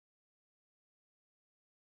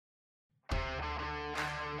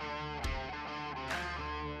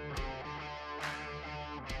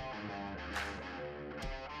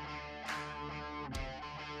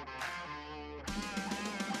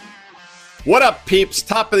What up, peeps?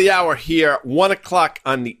 Top of the hour here, 1 o'clock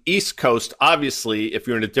on the East Coast. Obviously, if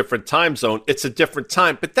you're in a different time zone, it's a different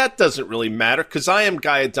time, but that doesn't really matter because I am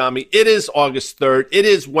Guy Adami. It is August 3rd. It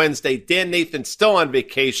is Wednesday. Dan Nathan still on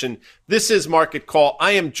vacation. This is Market Call.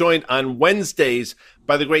 I am joined on Wednesdays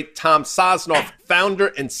by the great Tom Sosnoff, founder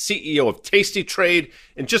and CEO of Tasty Trade.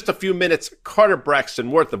 In just a few minutes, Carter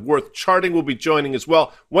Braxton, Worth of Worth Charting, will be joining as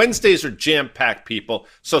well. Wednesdays are jam-packed, people,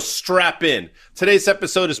 so strap in. Today's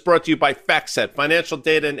episode is brought to you by FactSet, financial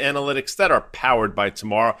data and analytics that are powered by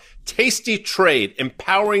tomorrow. Tasty Trade,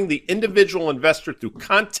 empowering the individual investor through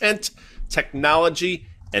content, technology,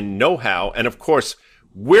 and know-how. And, of course,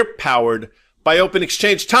 we're powered by Open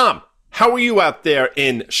Exchange. Tom, how are you out there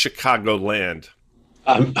in Chicagoland?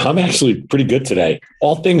 I'm actually pretty good today.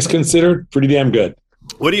 All things considered, pretty damn good.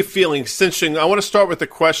 What are you feeling? Cinching. I want to start with a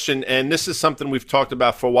question, and this is something we've talked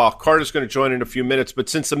about for a while. Carter's going to join in a few minutes, but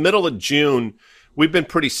since the middle of June, we've been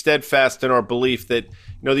pretty steadfast in our belief that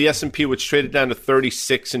the S&P, which traded down to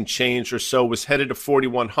 36 and change or so, was headed to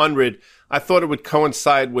 4,100. I thought it would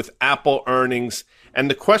coincide with Apple earnings. And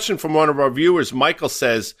the question from one of our viewers, Michael,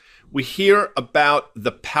 says, we hear about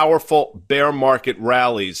the powerful bear market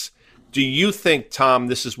rallies. Do you think, Tom,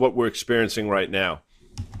 this is what we're experiencing right now?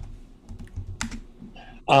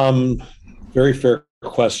 Very fair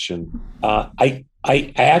question. I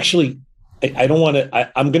don't want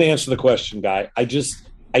to. I'm going to answer the question, Guy. I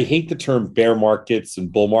hate the term bear markets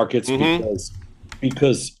and bull markets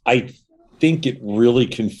because I think it really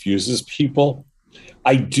confuses people.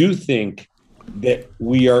 I do think that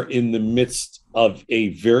we are in the midst of a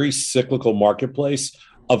very cyclical marketplace,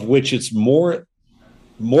 of which it's more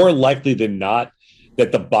likely than not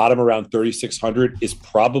that the bottom around 3,600 is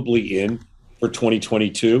probably in for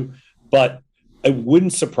 2022. But it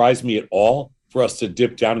wouldn't surprise me at all for us to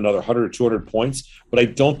dip down another 100 or 200 points. But I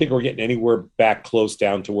don't think we're getting anywhere back close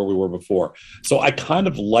down to where we were before. So I kind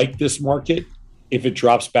of like this market if it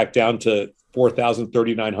drops back down to 4,000,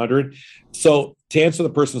 3,900. So to answer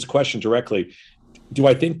the person's question directly, do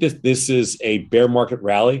I think this is a bear market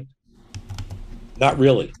rally? Not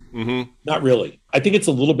really. Not really. I think it's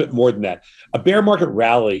a little bit more than that. A bear market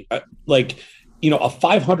rally, a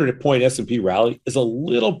 500-point S&P rally is a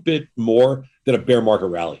little bit more than a bear market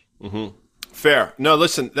rally. Fair. No,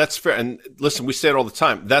 listen, that's fair. And listen, we say it all the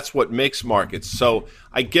time. That's what makes markets. So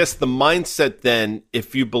I guess the mindset then,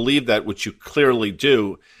 if you believe that, which you clearly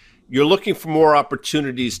do, you're looking for more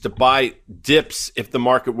opportunities to buy dips if the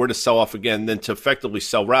market were to sell off again than to effectively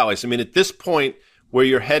sell rallies. I mean, at this point, where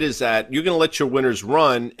your head is at, you're going to let your winners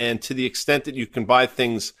run, and to the extent that you can buy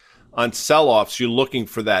things on sell-offs, you're looking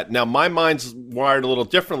for that. Now, my mind's wired a little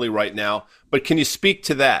differently right now, but can you speak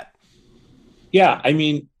to that? Yeah, I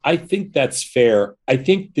mean, I think that's fair. I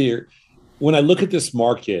think when I look at this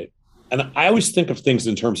market, and I always think of things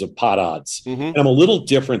in terms of pot odds, and I'm a little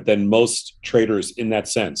different than most traders in that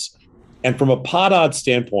sense. And from a pot odds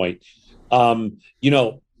standpoint,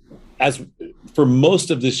 as for most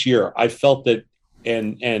of this year, I felt that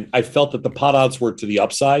And I felt that the pot odds were to the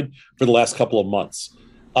upside for the last couple of months.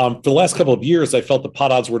 For the last couple of years, I felt the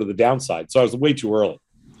pot odds were to the downside. So I was way too early.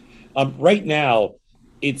 Right now,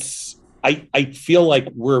 I feel like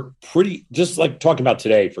we're pretty, just like talking about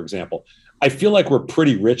today, for example, I feel like we're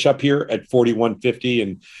pretty rich up here at 4,150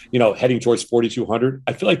 and, heading towards 4,200.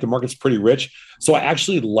 I feel like the market's pretty rich. So I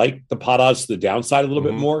actually like the pot odds to the downside a little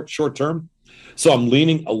bit more short term. So I'm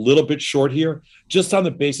leaning a little bit short here, just on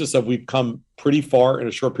the basis of we've come pretty far in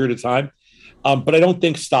a short period of time. But I don't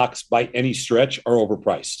think stocks by any stretch are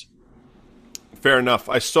overpriced. Fair enough.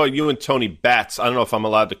 I saw you and Tony Batts. I don't know if I'm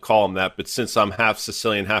allowed to call him that, but since I'm half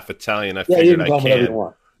Sicilian, half Italian, I figured I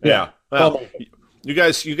can. Yeah. Well, you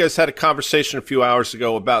guys had a conversation a few hours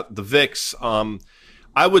ago about the VIX.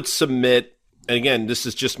 I would submit, and again, this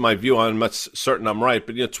is just my view. I'm not certain I'm right,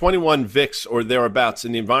 but 21 VIX or thereabouts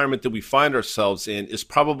in the environment that we find ourselves in is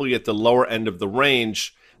probably at the lower end of the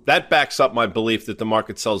range. That backs up my belief that the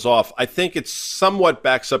market sells off. I think it somewhat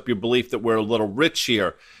backs up your belief that we're a little rich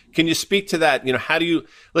here. Can you speak to that? How do you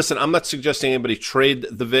listen? I'm not suggesting anybody trade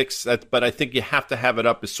the VIX, but I think you have to have it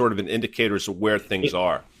up as sort of an indicator of where things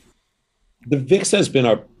are. The VIX has been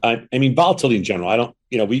volatility in general. I don't,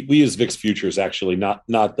 we use VIX futures actually, not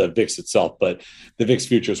the VIX itself, but the VIX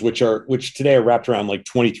futures, which today are wrapped around like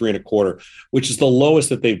 23 and a quarter, which is the lowest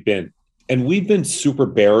that they've been. And we've been super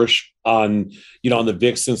bearish on the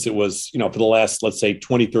VIX since it was, for the last, let's say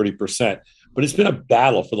 20, 30%, but it's been a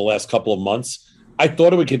battle for the last couple of months. I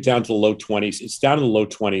thought it would get down to the low 20s. It's down to the low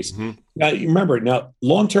 20s. Now, you remember,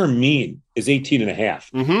 long-term mean is 18 and a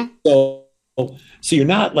half. So So you're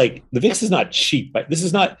not like the VIX is not cheap, but this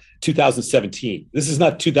is not 2017. This is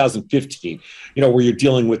not 2015, where you're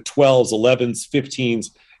dealing with 12s, 11s, 15s,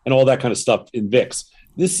 and all that kind of stuff in VIX.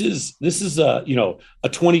 This is a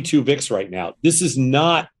 22 VIX right now. This is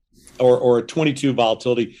not or a 22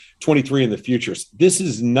 volatility, 23 in the futures. This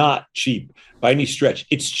is not cheap by any stretch.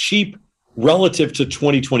 It's cheap relative to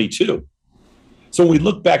 2022. So when we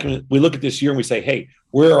look back and we look at this year and we say, hey,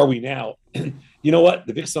 where are we now? You know what?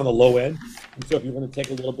 The VIX is on the low end. And so if you want to take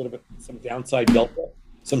a little bit of some downside delta,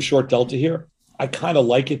 some short delta here, I kind of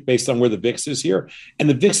like it based on where the VIX is here. And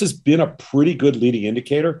the VIX has been a pretty good leading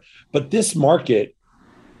indicator. But this market,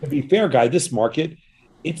 to be fair, Guy, this market,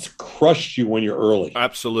 it's crushed you when you're early.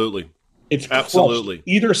 Absolutely. It's absolutely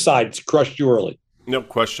either side. It's crushed you early. No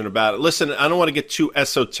question about it. Listen, I don't want to get too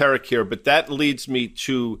esoteric here, but that leads me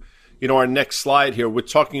to our next slide here. We're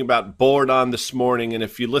talking about Bullard on this morning, and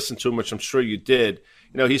if you listen to him, which I'm sure you did,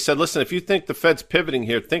 he said, listen, if you think the Fed's pivoting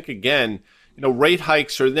here, think again. Rate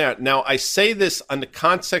hikes are there. Now, I say this on the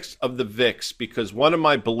context of the VIX because one of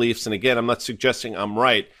my beliefs, and again, I'm not suggesting I'm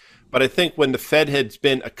right, but I think when the Fed has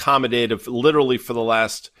been accommodative literally for the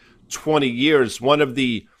last 20 years, one of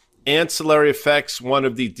the ancillary effects, one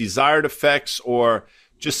of the desired effects, or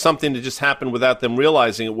just something that just happened without them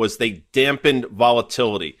realizing it was they dampened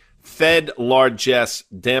volatility. Fed largesse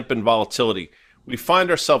dampened volatility. We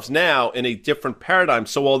find ourselves now in a different paradigm.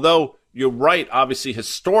 So although you're right, obviously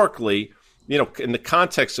historically, in the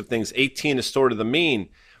context of things, 18 is sort of the mean.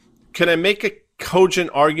 Can I make a cogent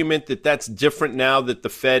argument that that's different now that the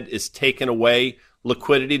Fed is taking away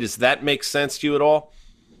liquidity? Does that make sense to you at all?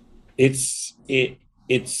 It's a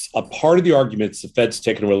part of the argument the Fed's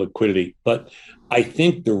taking away liquidity, but I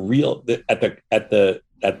think at the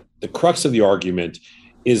crux of the argument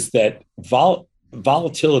is that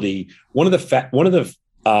volatility. One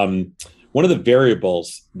of the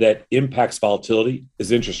variables that impacts volatility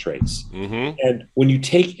is interest rates. Mm-hmm. And when you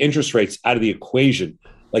take interest rates out of the equation,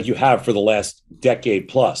 like you have for the last decade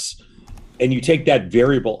plus, and you take that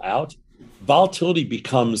variable out, volatility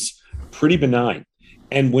becomes pretty benign.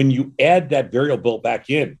 And when you add that variable back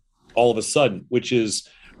in, all of a sudden, which is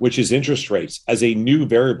interest rates as a new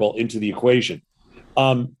variable into the equation,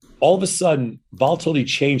 all of a sudden volatility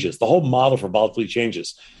changes. The whole model for volatility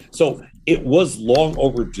changes. So it was long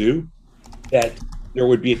overdue that there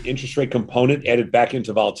would be an interest rate component added back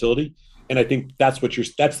into volatility. And I think that's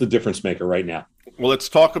the difference maker right now. Well, let's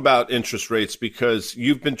talk about interest rates because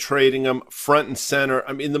you've been trading them front and center.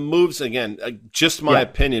 I mean, the moves, again, just my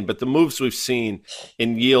opinion, but the moves we've seen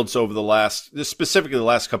in yields over specifically the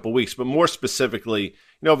last couple of weeks, but more specifically,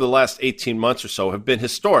 over the last 18 months or so have been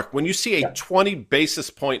historic. When you see a 20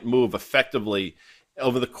 basis point move effectively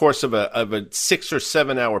over the course of a 6 or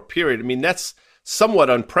 7 hour period, I mean, that's somewhat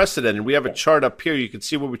unprecedented. We have a chart up here. You can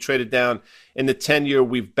see where we traded down in the 10-year.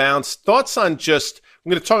 We've bounced. Thoughts on I'm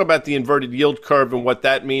going to talk about the inverted yield curve and what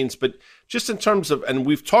that means, but just in terms of, and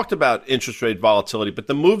we've talked about interest rate volatility, but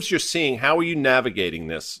the moves you're seeing, how are you navigating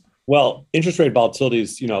this? Well, interest rate volatility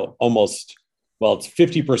is, almost, it's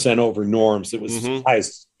 50% over norms. It was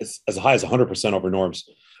as high as 100% over norms.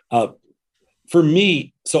 For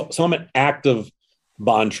me, so I'm an active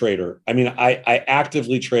bond trader. I mean, I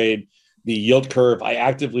actively trade the yield curve. I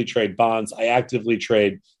actively trade bonds. I actively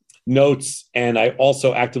trade notes, and I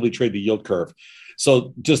also actively trade the yield curve.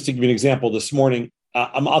 So just to give you an example, this morning,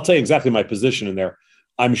 I'll tell you exactly my position in there.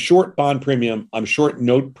 I'm short bond premium. I'm short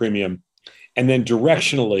note premium. And then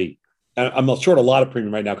directionally, I'm short a lot of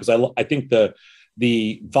premium right now because I think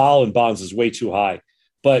the vol in bonds is way too high.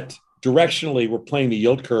 But directionally, we're playing the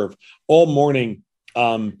yield curve. All morning,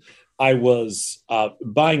 I was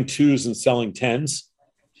buying 2s and selling 10s.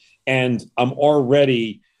 And I'm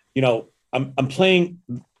already, I'm playing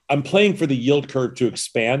for the yield curve to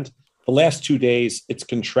expand. The last 2 days, it's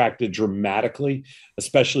contracted dramatically,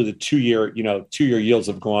 especially the 2-year yields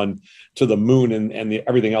have gone to the moon and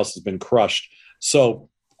everything else has been crushed. So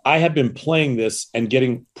I have been playing this and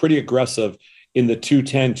getting pretty aggressive in the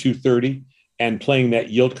 210, 230 and playing that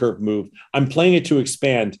yield curve move. I'm playing it to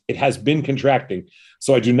expand. It has been contracting.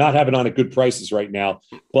 So I do not have it on at good prices right now,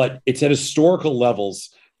 but it's at historical levels.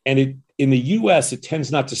 And in the U.S., it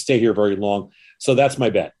tends not to stay here very long. So that's my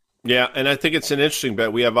bet. Yeah, and I think it's an interesting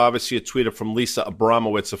bet. We have obviously a tweet from Lisa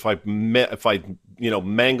Abramowitz. If I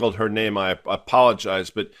mangled her name, I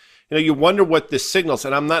apologize. But you wonder what this signals.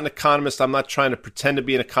 And I'm not an economist. I'm not trying to pretend to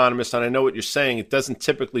be an economist. And I know what you're saying. It doesn't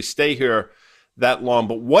typically stay here that long.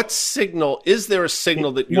 But what signal is there? A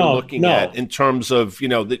signal that you're looking at in terms of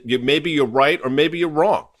that maybe you're right or maybe you're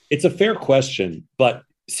wrong? It's a fair question, but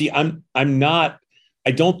see, I'm not. I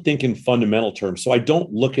don't think in fundamental terms. So I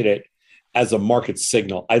don't look at it as a market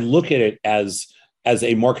signal. I look at it as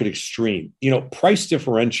a market extreme. Price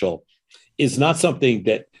differential is not something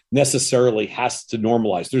that necessarily has to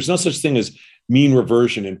normalize. There's no such thing as mean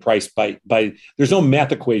reversion in price by there's no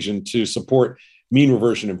math equation to support mean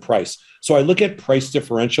reversion in price. So I look at price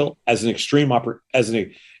differential as an extreme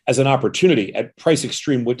as an opportunity at price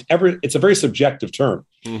extreme, whichever. It's a very subjective term.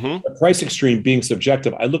 The price extreme being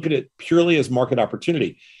subjective, I look at it purely as market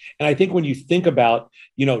opportunity. And I think when you think about,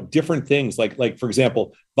 different things like for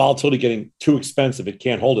example, volatility getting too expensive, it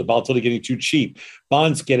can't hold it. Volatility getting too cheap,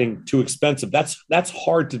 bonds getting too expensive. That's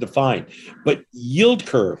hard to define. But yield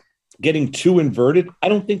curve getting too inverted, I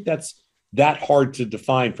don't think that's that hard to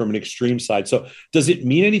define from an extreme side. So does it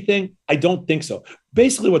mean anything? I don't think so.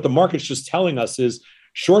 Basically, what the market's just telling us is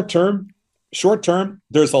short term,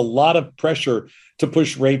 there's a lot of pressure to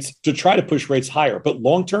try to push rates higher. But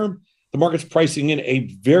long term, the market's pricing in a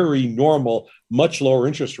very normal, much lower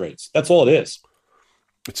interest rates. That's all it is.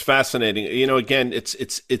 It's fascinating. Again,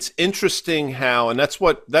 it's interesting how, and that's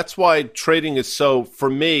why trading is so, for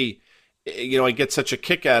me, I get such a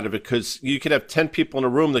kick out of it, because you could have 10 people in a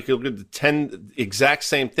room that could look at the 10 exact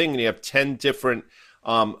same thing, and you have 10 different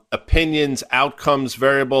opinions, outcomes,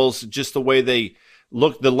 variables, just the way they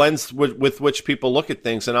look, the lens with which people look at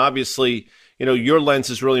things. And obviously, your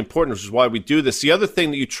lens is really important, which is why we do this. The other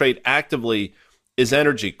thing that you trade actively is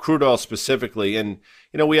energy, crude oil specifically. And,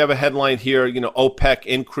 we have a headline here, OPEC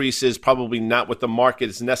increases, probably not what the market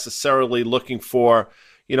is necessarily looking for.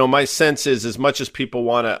 My sense is, as much as people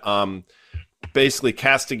want to basically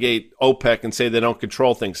castigate OPEC and say they don't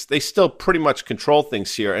control things, they still pretty much control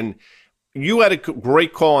things here. And you had a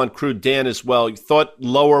great call on crude, Dan, as well. You thought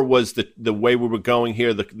lower was the way we were going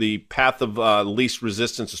here. The path of least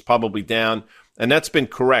resistance is probably down, and that's been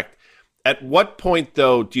correct. At what point,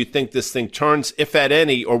 though, do you think this thing turns, if at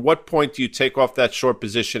any, or what point do you take off that short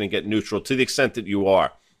position and get neutral, to the extent that you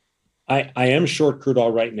are? I am short crude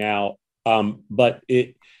oil right now, but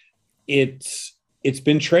it's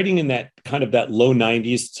been trading in that kind of that low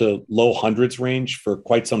 90s to low hundreds range for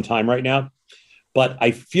quite some time right now. But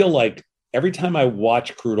I feel like every time I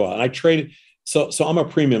watch crude oil, and I trade, so I'm a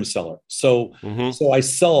premium seller. So I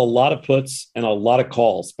sell a lot of puts and a lot of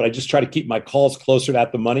calls, but I just try to keep my calls closer to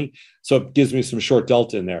at the money. So it gives me some short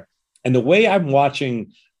delta in there. And the way I'm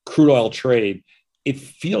watching crude oil trade, it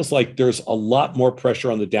feels like there's a lot more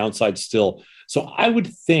pressure on the downside still. So I would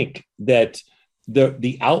think that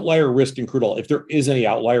the outlier risk in crude oil, if there is any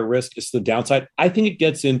outlier risk, is the downside. I think it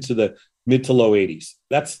gets into the mid to low 80s.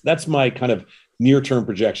 That's my kind of near-term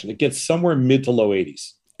projection. It gets somewhere mid to low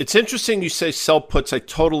 80s. It's interesting you say sell puts. I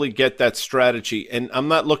totally get that strategy. And I'm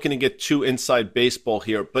not looking to get too inside baseball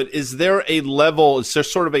here, but is there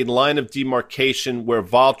sort of a line of demarcation where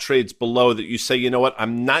vol trades below that you say, you know what,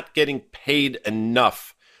 I'm not getting paid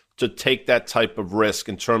enough to take that type of risk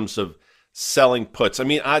in terms of selling puts? I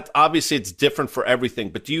mean, obviously it's different for everything,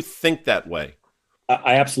 but do you think that way?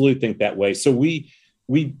 I absolutely think that way. So we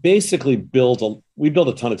basically build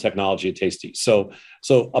a ton of technology at Tasty. So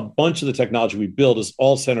a bunch of the technology we build is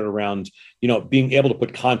all centered around, being able to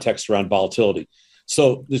put context around volatility.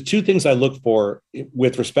 So the two things I look for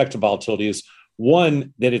with respect to volatility is,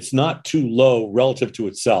 one, that it's not too low relative to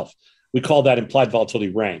itself. We call that implied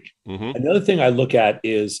volatility rank. Another thing I look at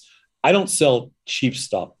is, I don't sell cheap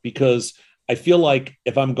stuff, because I feel like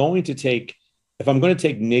if I'm going to take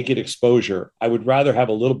naked exposure, I would rather have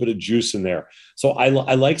a little bit of juice in there. So I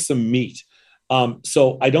like some meat.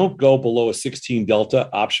 So I don't go below a 16 delta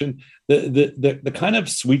option. The kind of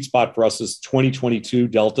sweet spot for us is 2022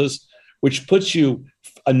 deltas, which puts you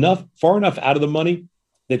far enough out of the money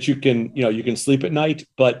that you can sleep at night,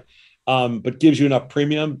 but gives you enough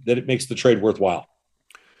premium that it makes the trade worthwhile.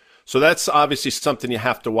 So that's obviously something you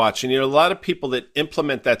have to watch. And a lot of people that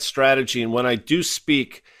implement that strategy, and when I do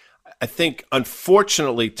speak, I think,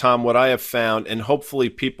 unfortunately, Tom, what I have found, and hopefully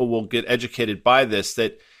people will get educated by this,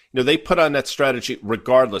 that they put on that strategy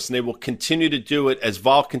regardless, and they will continue to do it as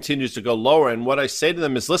vol continues to go lower. And what I say to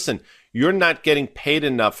them is, listen, you're not getting paid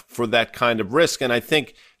enough for that kind of risk. And I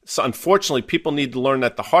think, unfortunately, people need to learn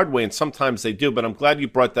that the hard way, and sometimes they do. But I'm glad you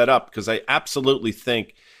brought that up, because I absolutely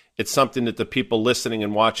think it's something that the people listening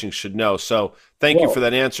and watching should know. So thank you for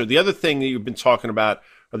that answer. The other thing that you've been talking about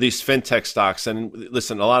are these fintech stocks. And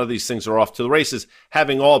listen, a lot of these things are off to the races,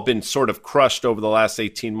 having all been sort of crushed over the last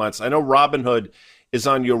 18 months. I know Robinhood is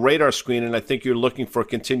on your radar screen, and I think you're looking for a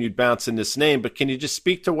continued bounce in this name. But can you just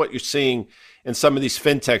speak to what you're seeing in some of these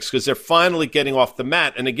fintechs? Because they're finally getting off the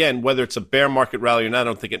mat. And again, whether it's a bear market rally or not, I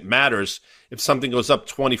don't think it matters. If something goes up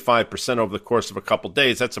 25% over the course of a couple of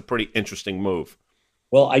days, that's a pretty interesting move.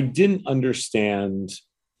 Well, I didn't understand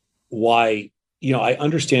why I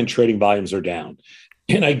understand trading volumes are down.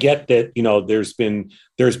 And I get that, there's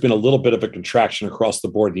been a little bit of a contraction across the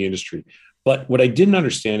board in the industry. But what I didn't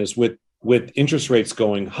understand is with interest rates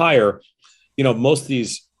going higher, most of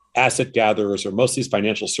these asset gatherers or most of these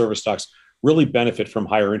financial service stocks really benefit from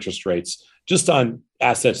higher interest rates just on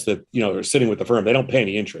assets that, are sitting with the firm. They don't pay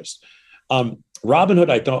any interest. Robinhood,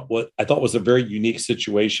 I thought was a very unique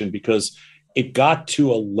situation because it got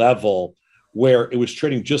to a level where it was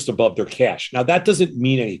trading just above their cash. Now, that doesn't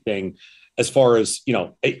mean anything as far as,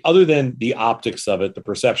 other than the optics of it, the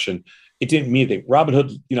perception, it didn't mean anything.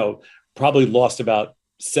 Robinhood, probably lost about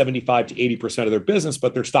 75 to 80% of their business,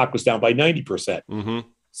 but their stock was down by 90%. Mm-hmm.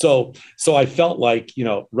 So I felt like,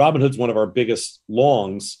 Robinhood's one of our biggest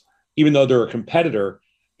longs, even though they're a competitor,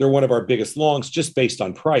 they're one of our biggest longs just based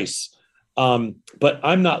on price. But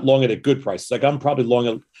I'm not long at a good price. Like I'm probably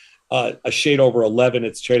long at a shade over 11.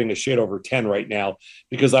 It's trading a shade over 10 right now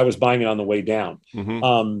because I was buying it on the way down.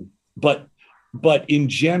 Mm-hmm. But in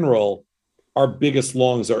general, our biggest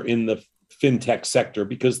longs are in the fintech sector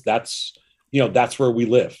because that's where we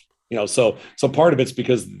live. So part of it's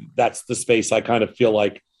because that's the space I kind of feel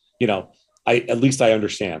like, at least I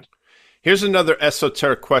understand. Here's another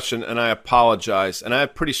esoteric question, and I apologize, and I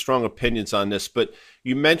have pretty strong opinions on this, but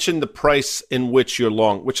you mentioned the price in which you're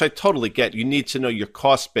long, which I totally get. You need to know your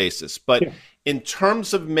cost basis. But in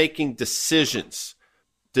terms of making decisions,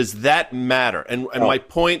 does that matter? And my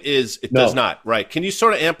point is it does not, right? Can you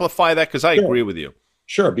sort of amplify that? Because I agree with you.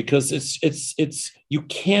 Sure, because it's you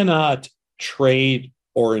cannot trade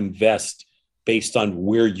or invest based on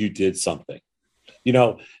where you did something.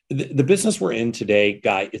 The business we're in today,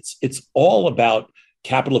 Guy, it's all about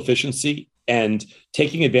capital efficiency and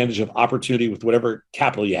taking advantage of opportunity with whatever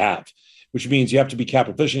capital you have, which means you have to be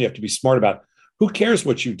capital efficient. You have to be smart about who cares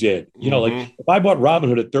what you did. Like if I bought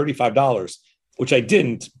Robinhood at $35, which I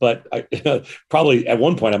didn't, but I probably at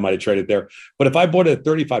one point I might have traded there. But if I bought it at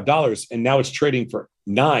 $35 and now it's trading for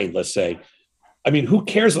 $9, let's say, who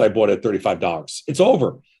cares that I bought it at $35? It's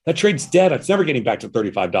over. That trade's dead. It's never getting back to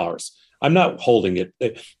 $35. I'm not holding it.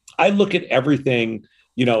 I look at everything,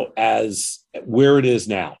 as where it is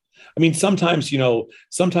now. Sometimes you'll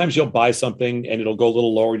buy something and it'll go a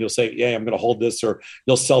little lower and you'll say, yeah, I'm going to hold this, or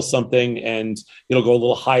you'll sell something and it'll go a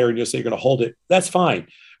little higher and you'll say you're going to hold it. That's fine.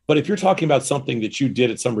 But if you're talking about something that you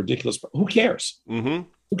did at some ridiculous, who cares? Mm-hmm.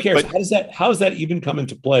 Who cares? How does that even come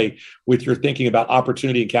into play with your thinking about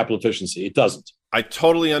opportunity and capital efficiency? It doesn't. I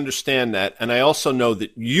totally understand that. And I also know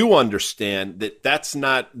that you understand that that's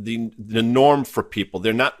not the norm for people.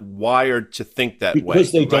 They're not wired to think that way.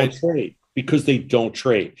 Because they don't trade. Because they don't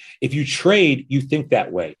trade. If you trade, you think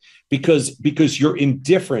that way. Because you're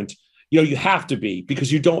indifferent. You have to be,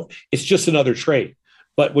 because you don't, it's just another trade.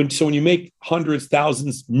 But when you make hundreds,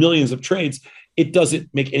 thousands, millions of trades, it doesn't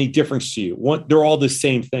make any difference to you. They're all the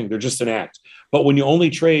same thing. They're just an act. But when you only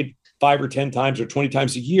trade 5 or 10 times or 20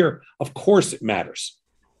 times a year, of course it matters.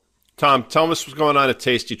 Tom, tell us what's going on at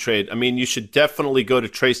Tasty Trade. You should definitely go to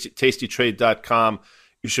tastytrade.com.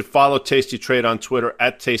 You should follow Tasty Trade on Twitter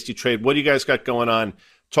at Tasty Trade. What do you guys got going on?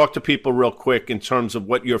 Talk to people real quick in terms of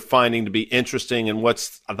what you're finding to be interesting and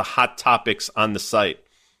what's the hot topics on the site.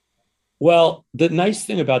 Well, the nice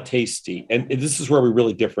thing about Tasty, and this is where we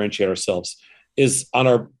really differentiate ourselves, is on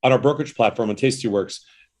our brokerage platform on Tastyworks,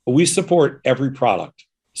 we support every product.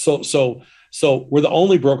 So we're the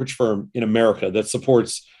only brokerage firm in America that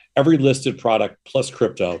supports every listed product plus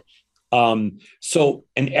crypto. And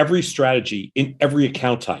every strategy in every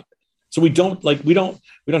account type. So we don't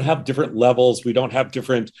have different levels. We don't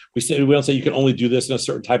say you can only do this in a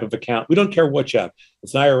certain type of account. We don't care what you have.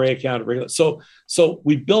 It's an IRA account, regular. So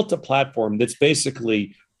we built a platform that's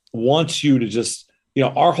basically wants you to just,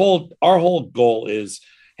 our whole goal is,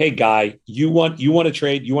 hey, Guy, you want to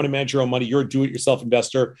trade, you want to manage your own money, you're a do-it-yourself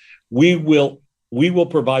investor. We will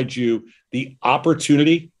provide you the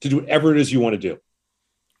opportunity to do whatever it is you want to do.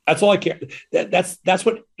 That's all I care. That's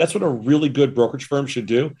what a really good brokerage firm should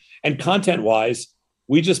do. And content-wise,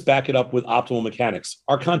 we just back it up with optimal mechanics.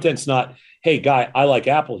 Our content's not, hey, Guy, I like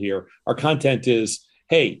Apple here. Our content is,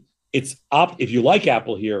 hey, if you like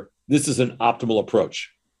Apple here, this is an optimal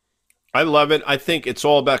approach. I love it. I think it's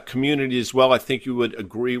all about community as well. I think you would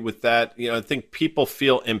agree with that. I think people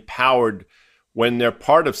feel empowered when they're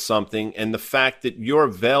part of something, and the fact that you're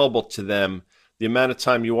available to them the amount of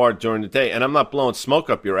time you are during the day. And I'm not blowing smoke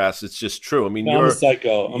up your ass. It's just true. You're a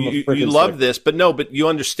psycho. You love this, but you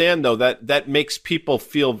understand though that makes people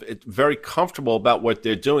feel very comfortable about what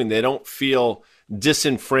they're doing. They don't feel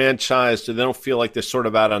disenfranchised, or they don't feel like they're sort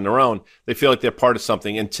of out on their own. They feel like they're part of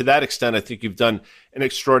something. And to that extent, I think you've done an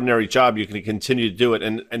extraordinary job. You can continue to do it.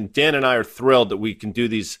 And Dan and I are thrilled that we can do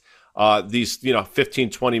these these 15,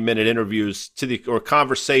 20-minute interviews or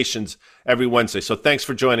conversations every Wednesday. So thanks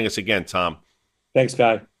for joining us again, Tom. Thanks,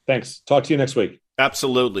 Guy. Thanks. Talk to you next week.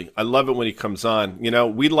 Absolutely. I love it when he comes on.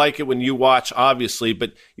 We like it when you watch, obviously,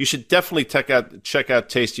 but you should definitely check out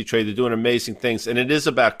Tasty Trade. They're doing amazing things, and it is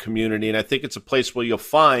about community, and I think it's a place where you'll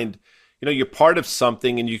find, you're part of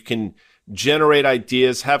something and you can generate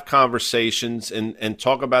ideas, have conversations, and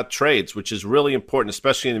talk about trades, which is really important,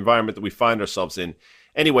 especially in the environment that we find ourselves in.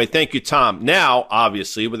 Anyway, thank you, Tom. Now,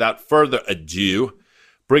 obviously, without further ado,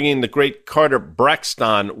 bringing the great Carter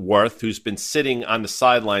Braxton-Worth, who's been sitting on the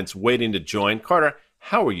sidelines waiting to join. Carter,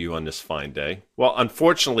 how are you on this fine day? Well,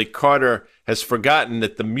 unfortunately, Carter has forgotten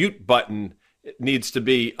that the mute button needs to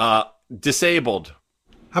be disabled.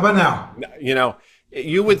 How about now?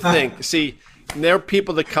 You would think, see, there are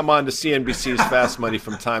people that come on to CNBC's Fast Money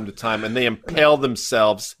from time to time, and they impale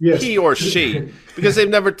themselves, yes, he or she, because they've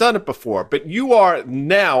never done it before. But you are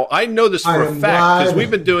now, I know this for a fact, because we've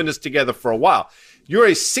been doing this together for a while. You're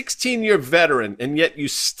a 16-year veteran, and yet you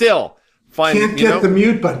still can't get the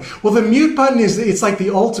mute button. Well, the mute button it's like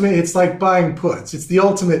the ultimate. It's like buying puts. It's the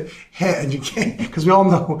ultimate hedge. You can't, because we all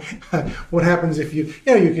know what happens if you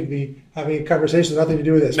could be having a conversation with nothing to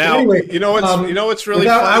do with this. Now, anyway, what's really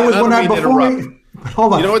funny?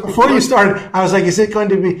 Hold on. Before you started, I was like, is it going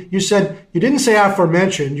to be, you said, you didn't say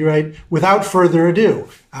aforementioned, you're right, without further ado.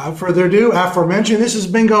 Without further ado, aforementioned, this is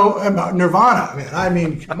bingo nirvana, man. I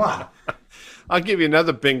mean, come on. I'll give you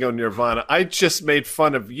another bingo nirvana. I just made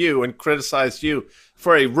fun of you and criticized you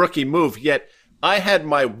for a rookie move, yet I had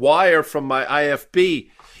my wire from my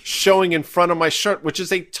IFB showing in front of my shirt, which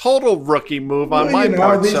is a total rookie move on my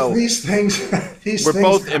part. These things, we're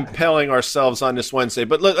both impaling ourselves on this Wednesday.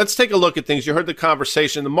 But let's take a look at things. You heard the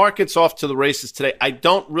conversation. The market's off to the races today. I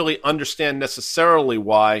don't really understand necessarily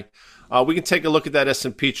why. We can take a look at that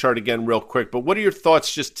S&P chart again real quick. But what are your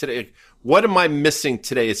thoughts just today? What am I missing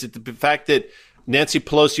today? Is it the fact that Nancy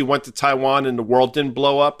Pelosi went to Taiwan and the world didn't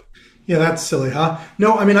blow up? Yeah, that's silly, huh?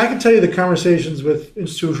 No, I mean, I can tell you the conversations with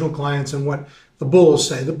institutional clients and what the bulls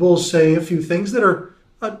say. The bulls say a few things that are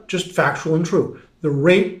just factual and true. The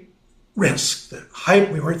rate risk, the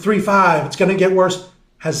hype, we were at 3.5, it's going to get worse,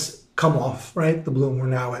 has come off, right? The bloom, we're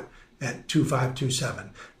now at 2.5, 2.7.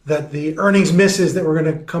 That the earnings misses that were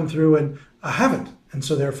going to come through and haven't. And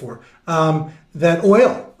so therefore, that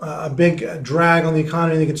oil, a big drag on the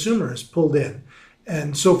economy and the consumer is pulled in,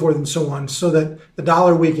 and so forth and so on, so that the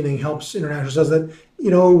dollar weakening helps international, says that,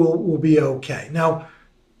 we'll be okay. Now,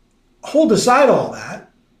 hold aside all that.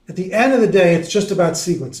 At the end of the day, it's just about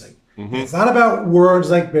sequencing. Mm-hmm. It's not about words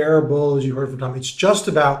like bear or bull, as you heard from Tom. It's just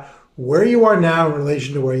about where you are now in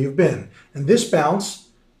relation to where you've been. And this bounce,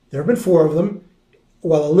 there have been 4 of them,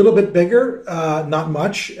 well, a little bit bigger, not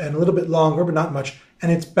much, and a little bit longer, but not much,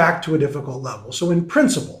 and it's back to a difficult level. So in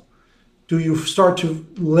principle, do you start to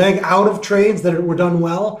leg out of trades that were done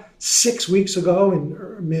well 6 weeks ago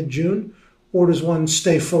in mid-June, or does one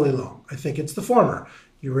stay fully long? I think it's the former.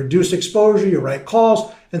 You reduce exposure, you write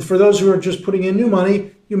calls, and for those who are just putting in new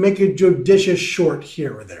money, you make a judicious short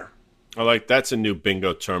here or there. That's a new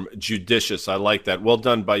bingo term, judicious. I like that. Well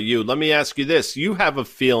done by you. Let me ask you this. You have a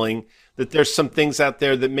feeling that there's some things out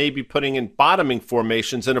there that may be putting in bottoming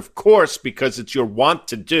formations. And of course, because it's your want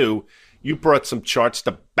to do, you brought some charts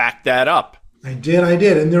to back that up. I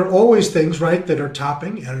did. And there are always things, right, that are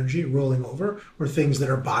topping, energy, rolling over, or things that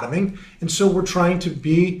are bottoming. And so we're trying to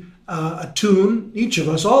be attune, each of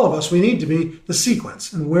us, all of us, we need to be the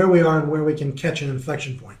sequence and where we are and where we can catch an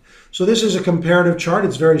inflection point. So this is a comparative chart.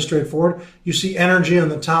 It's very straightforward. You see energy on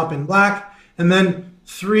the top in black, and then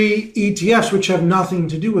 3 ETFs, which have nothing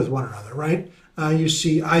to do with one another, right? You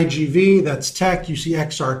see IGV, that's tech. You see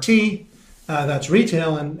XRT, that's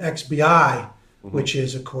retail, and XBI, which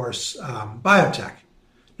is, of course, biotech.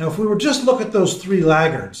 Now, if we were just look at those 3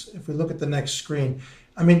 laggards, if we look at the next screen,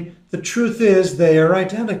 I mean, the truth is they are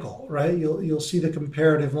identical, right? You'll see the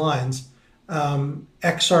comparative lines,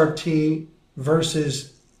 XRT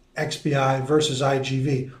versus XBI versus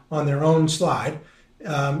IGV on their own slide,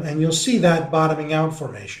 and you'll see that bottoming out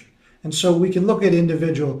formation. And so we can look at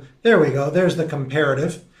individual, there we go, there's the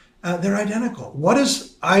comparative. They're identical. What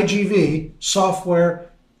does IGV,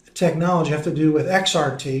 software technology, have to do with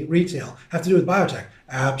XRT, retail, have to do with biotech?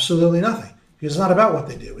 Absolutely nothing. Because it's not about what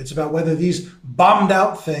they do. It's about whether these bombed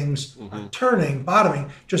out things are turning,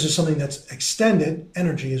 bottoming, just as something that's extended,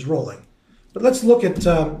 energy is rolling. But let's look at,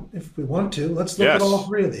 if we want to, let's look at all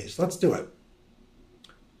 3 of these. Let's do it.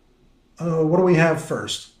 What do we have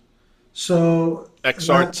first? So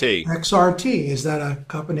XRT, is that a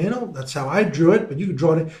campanino? That's how I drew it, but you could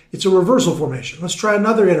draw it. It's a reversal formation. Let's try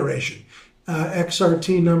another iteration.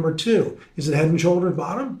 XRT number 2. Is it head and shoulders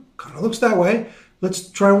bottom? kind of looks that way. Let's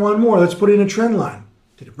try one more. Let's put in a trend line.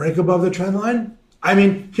 Did it break above the trend line? I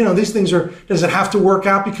mean, these things does it have to work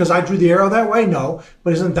out because I drew the arrow that way? No.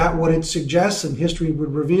 But isn't that what it suggests and history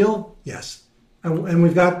would reveal? Yes. And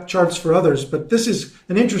we've got charts for others, but this is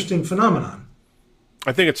an interesting phenomenon.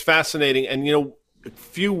 I think it's fascinating. And,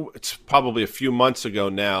 it's probably a few months ago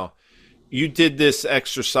now, you did this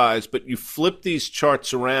exercise, but you flip these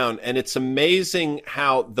charts around, and it's amazing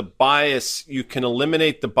how the bias, you can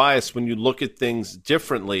eliminate the bias when you look at things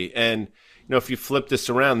differently. And, if you flip this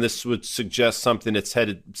around, this would suggest something that's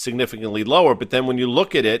headed significantly lower. But then when you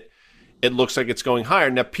look at it, it looks like it's going higher.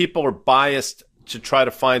 Now, people are biased to try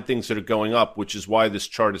to find things that are going up, which is why this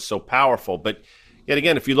chart is so powerful. But yet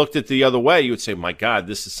again, if you looked at the other way, you would say, my God,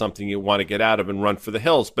 this is something you want to get out of and run for the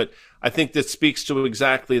hills. But I think that speaks to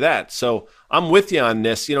exactly that. So I'm with you on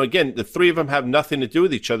this. Again, the three of them have nothing to do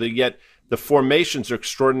with each other, yet the formations are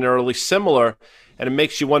extraordinarily similar, and it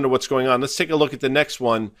makes you wonder what's going on. Let's take a look at the next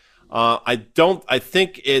one. I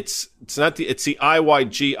think it's the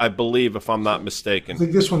IYG, I believe, if I'm not mistaken. I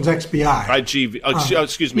think this one's XBI.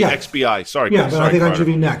 Excuse me, XBI. Sorry. Yeah, but I think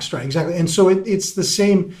IGV next, right? Exactly. And so it's the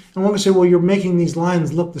same. And one can say, well, you're making these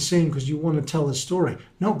lines look the same because you want to tell a story.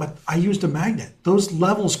 No, but I used a magnet. Those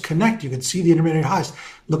levels connect. You can see the intermediate highs.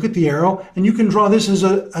 Look at the arrow, and you can draw this as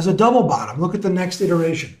a double bottom. Look at the next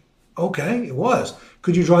iteration. Okay, it was.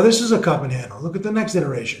 Could you draw this as a cup and handle? Look at the next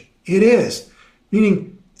iteration. It is.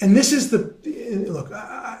 Meaning, and this is look,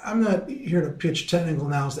 I'm not here to pitch technical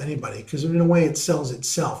analysis to anybody because in a way it sells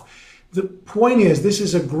itself. The point is,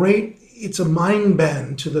 it's a mind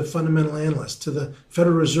bend to the fundamental analysts, to the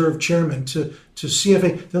Federal Reserve chairman, to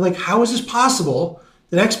CFA. They're like, how is this possible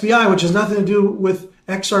that XBI, which has nothing to do with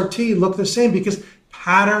XRT, look the same? Because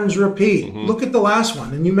patterns repeat. Mm-hmm. Look at the last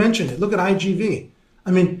one, and you mentioned it. Look at IGV.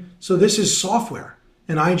 So this is software.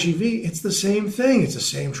 And IGV, it's the same thing. It's the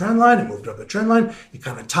same trend line. It moved up the trend line. It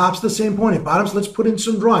kind of tops the same point. It bottoms. Let's put in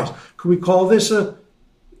some drawings. Could we call this a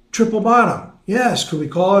triple bottom? Yes. Could we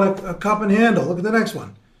call it a cup and handle? Look at the next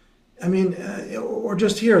one. Or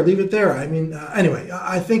just here, leave it there. Anyway,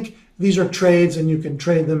 I think these are trades and you can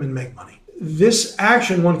trade them and make money. This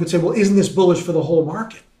action, one could say, well, isn't this bullish for the whole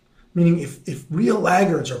market? Meaning if real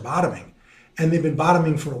laggards are bottoming and they've been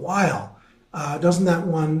bottoming for a while, doesn't that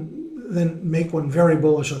one then make one very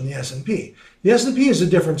bullish on the S&P. The S&P is a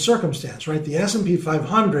different circumstance, right? The S&P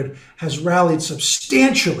 500 has rallied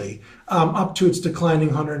substantially up to its declining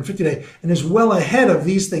 150-day and is well ahead of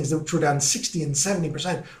these things which were down 60 and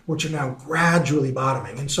 70%, which are now gradually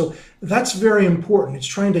bottoming. And so that's very important. It's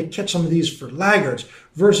trying to catch some of these for laggards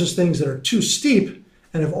versus things that are too steep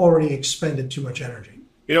and have already expended too much energy.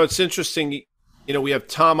 It's interesting. We have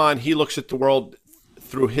Tom on. He looks at the world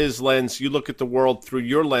through his lens, you look at the world through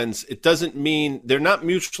your lens. It doesn't mean they're not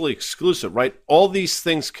mutually exclusive, right? All these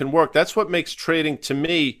things can work. That's what makes trading, to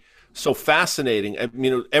me, so fascinating.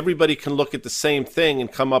 Everybody can look at the same thing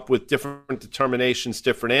and come up with different determinations,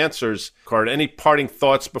 different answers. Card, any parting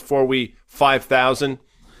thoughts before we 5,000?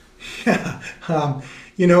 Yeah,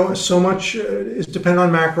 so much is dependent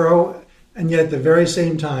on macro, and yet at the very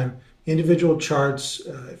same time, individual charts,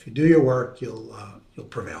 if you do your work, you'll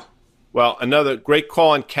prevail. Well, another great call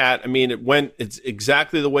on Cat. It's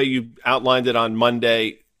exactly the way you outlined it on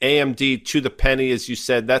Monday. AMD to the penny, as you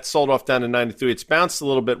said, that sold off down to 93. It's bounced a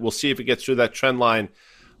little bit. We'll see if it gets through that trend line.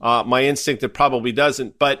 My instinct, it probably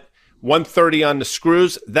doesn't. But 130 on the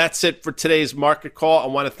screws. That's it for today's market call. I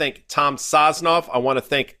want to thank Tom Sosnoff. I want to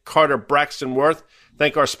thank Carter Braxton Worth.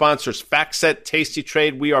 Thank our sponsors, FactSet, Tasty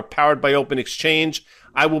Trade. We are powered by Open Exchange.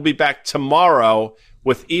 I will be back tomorrow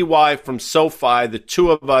with EY from SoFi, the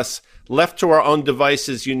two of us left to our own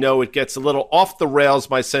devices. It gets a little off the rails.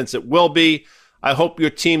 My sense it will be. I hope your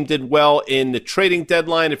team did well in the trading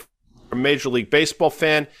deadline. If you're a Major League Baseball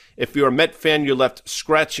fan, if you're a Met fan, you're left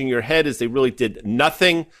scratching your head as they really did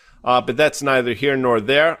nothing. But that's neither here nor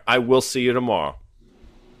there. I will see you tomorrow.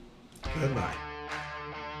 Goodbye.